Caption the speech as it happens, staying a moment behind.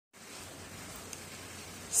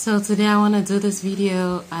So today I want to do this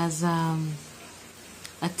video as a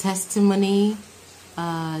testimony,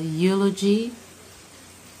 eulogy,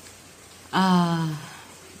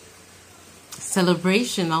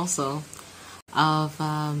 celebration also of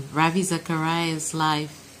Ravi Zacharias'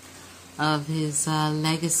 life, of his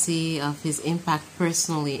legacy, of his impact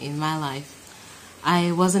personally in my life.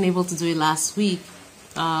 I wasn't able to do it last week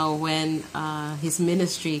when his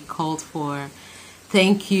ministry called for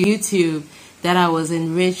thank you YouTube, that I was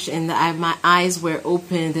enriched and that my eyes were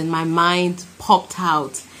opened and my mind popped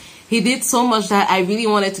out. He did so much that I really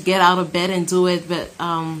wanted to get out of bed and do it, but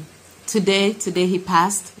today he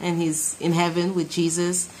passed and he's in heaven with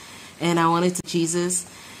Jesus, and I wanted to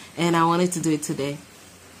do it today.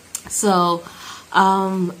 So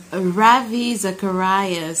Ravi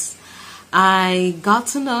Zacharias, I got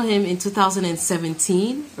to know him in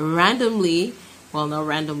 2017 randomly, well, not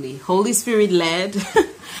randomly, Holy Spirit led.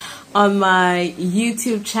 On my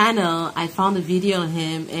YouTube channel, I found a video on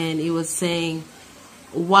him, and it was saying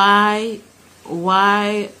it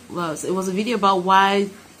was a video about why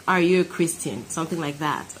are you a Christian, something like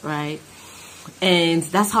that, right? And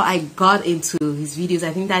that's how I got into his videos.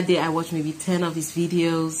 I think that day I watched maybe 10 of his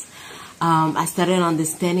videos. I started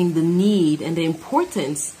understanding the need and the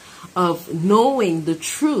importance of knowing the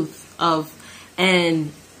truth of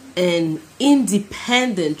an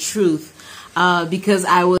independent truth. Because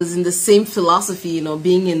I was in the same philosophy,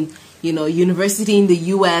 being in, university in the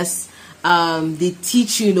US, they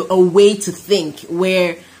teach you a way to think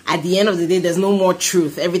where at the end of the day, there's no more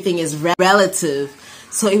truth. Everything is relative.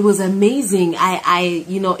 So it was amazing.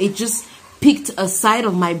 It just picked a side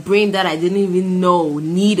of my brain that I didn't even know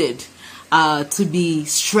needed, to be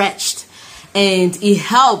stretched. And it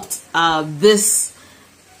helped, this,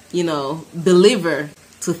 believer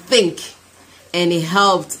to think. And it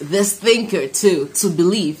helped this thinker too to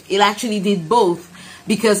believe. It actually did both,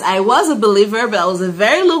 because I was a believer, but I was a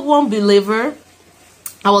very lukewarm believer.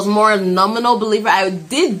 I was more a nominal believer. I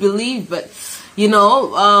did believe, but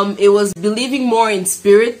it was believing more in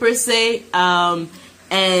spirit per se,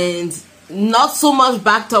 and not so much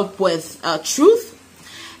backed up with truth.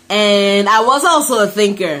 And I was also a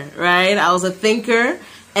thinker, right? I was a thinker,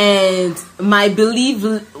 and my belief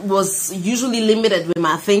was usually limited with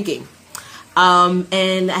my thinking.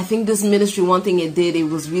 And I think this ministry, one thing it did, it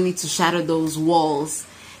was really to shatter those walls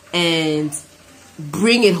and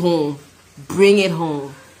bring it home.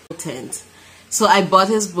 So I bought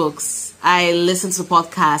his books. I listened to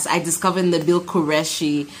podcasts. I discovered Nabil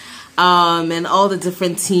Qureshi, and all the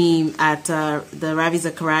different team at the Ravi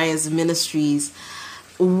Zacharias Ministries.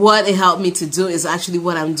 What it helped me to do is actually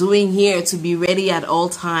what I'm doing here, to be ready at all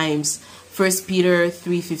times. 1 Peter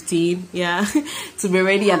 3:15, yeah, to be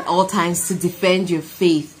ready at all times to defend your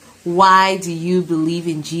faith. Why do you believe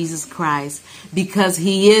in Jesus Christ? Because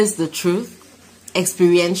he is the truth,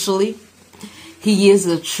 experientially. He is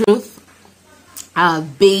the truth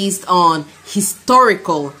based on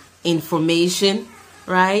historical information,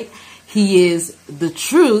 right? He is the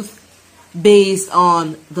truth based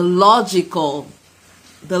on the logical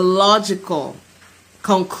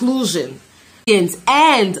conclusion.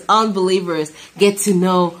 And unbelievers get to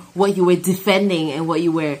know what you were defending and what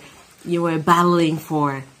you were battling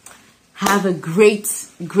for. Have a great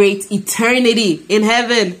eternity in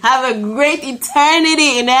heaven. Have a great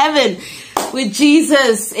eternity in heaven with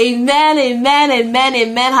Jesus. Amen, amen, amen,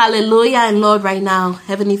 amen. Hallelujah. And Lord, right now,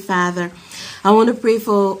 Heavenly Father, I want to pray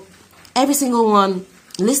for every single one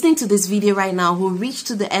listening to this video right now who reached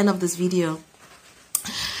to the end of this video.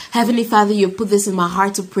 Heavenly Father, you put this in my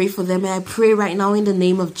heart to pray for them. And I pray right now in the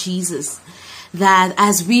name of Jesus that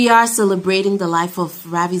as we are celebrating the life of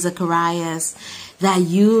Ravi Zacharias, that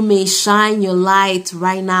you may shine your light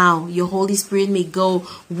right now. Your Holy Spirit may go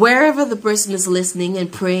wherever the person is listening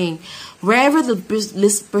and praying, wherever the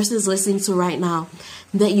person is listening to right now,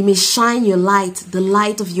 that you may shine your light, the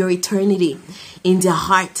light of your eternity in their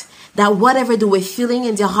heart. That whatever they were feeling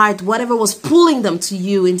in their heart, whatever was pulling them to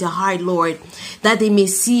you in their heart, Lord, that they may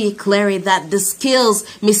see it clearly, that the skills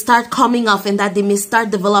may start coming off, and that they may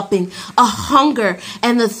start developing a hunger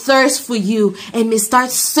and a thirst for you, and may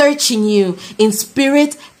start searching you in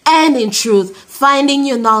spirit and in truth, finding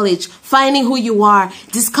your knowledge, finding who you are,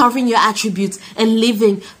 discovering your attributes, and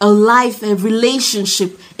living a life, a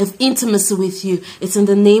relationship of intimacy with you. It's in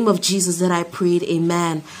the name of Jesus that I prayed.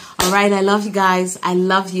 Amen. All right, I love you guys. I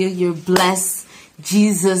love you. You're blessed.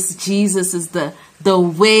 Jesus is the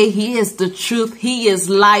way. He is the truth. He is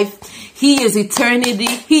life. He is eternity.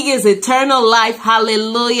 He is eternal life.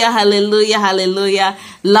 Hallelujah, hallelujah, hallelujah.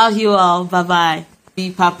 Love you all. Bye-bye.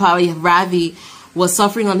 Papa Ravi was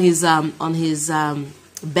suffering on his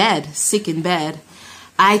bed, sick in bed.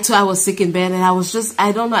 I was sick in bed, and I was just,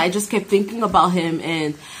 I don't know, I just kept thinking about him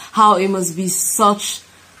and how it must be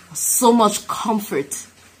so much comfort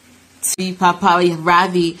to be Papa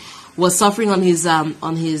Ravi was suffering on his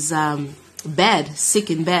bed,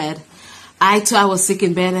 sick in bed. I was sick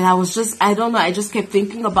in bed, and I was just, I don't know, I just kept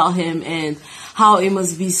thinking about him and how it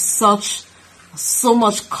must be so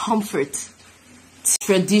much comfort.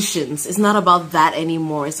 Traditions. It's not about that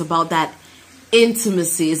anymore. It's about that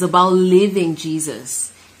intimacy. It's about living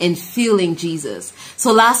Jesus and feeling Jesus.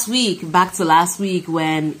 So back to last week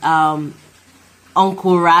when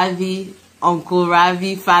Uncle Ravi,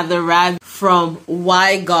 Father Ravi, from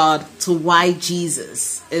why God to why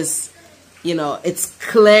Jesus is, you know, it's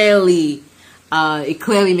clearly, it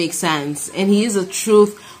clearly makes sense. And he is a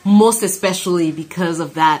truth, most especially because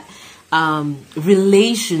of that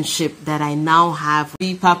relationship that I now have.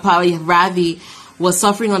 Papa Ravi was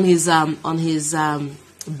suffering on his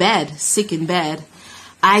bed, sick in bed.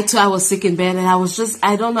 I was sick in bed, and I was just,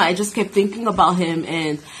 I don't know, I just kept thinking about him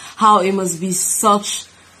and how it must be so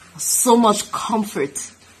much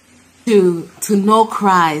comfort to know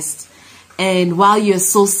Christ. And while you're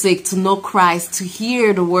so sick, to know Christ, to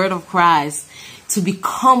hear the word of Christ, to be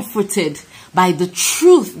comforted by the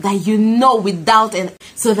truth that you know without and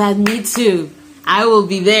so that me too, I will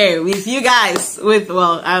be there with you guys with,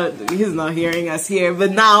 well, he's not hearing us here,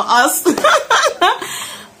 but now us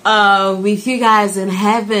with you guys in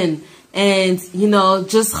heaven, and, you know,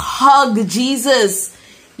 just hug Jesus,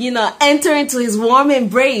 you know, enter into his warm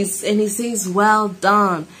embrace, and he says, well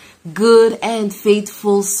done, good and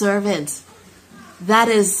faithful servant. That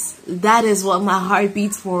is what my heart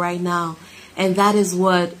beats for right now. And that is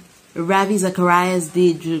what Ravi Zacharias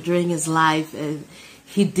did during his life. And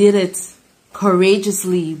he did it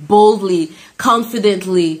courageously, boldly,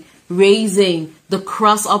 confidently, raising the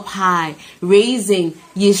cross up high, raising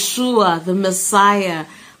Yeshua, the Messiah,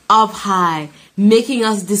 up high, making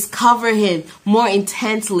us discover him more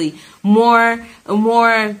intensely, more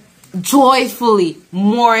joyfully,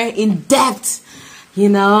 more in depth, you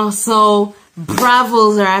know. So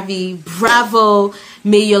bravo, Ravi, bravo.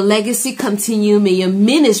 May your legacy continue. May your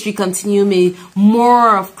ministry continue. May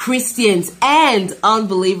more of Christians and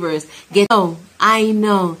unbelievers get. Oh, I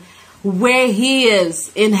know where he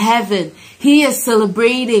is in heaven. He is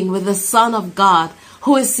celebrating with the Son of God,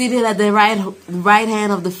 who is seated at the right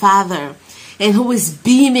hand of the Father, and who is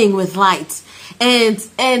beaming with light. And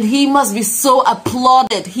he must be so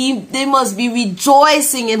applauded. They must be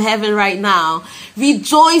rejoicing in heaven right now,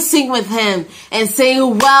 rejoicing with him and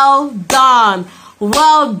saying, well done,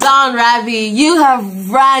 Ravi. You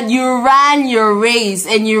ran your race,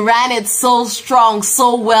 and you ran it so strong,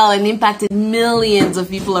 so well, and impacted millions of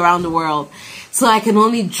people around the world. So I can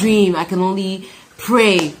only dream, I can only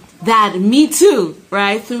pray that me too,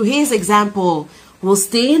 right, through his example, will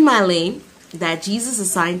stay in my lane that Jesus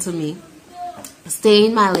assigned to me. Stay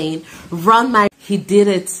in my lane, run my... He did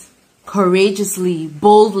it courageously,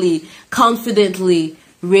 boldly, confidently,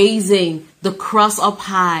 raising the cross up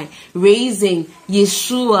high, raising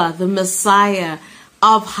Yeshua, the Messiah,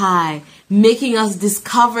 up high, making us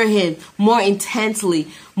discover him more intensely,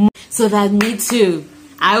 so that me too,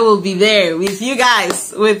 I will be there with you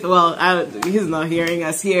guys with, well, he's not hearing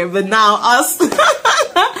us here, but now us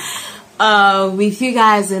with you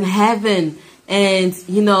guys in heaven. And,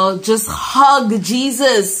 you know, just hug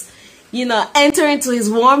Jesus, you know, enter into his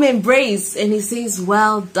warm embrace. And he says,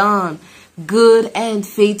 well done, good and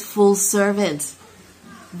faithful servant.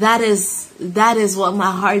 That is what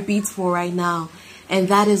my heart beats for right now. And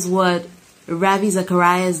that is what Ravi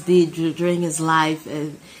Zacharias did during his life.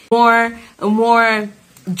 And more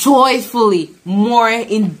joyfully, more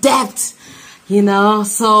in depth, you know.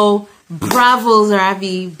 So bravo,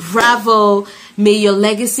 Ravi, bravo. May your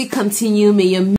legacy continue. May your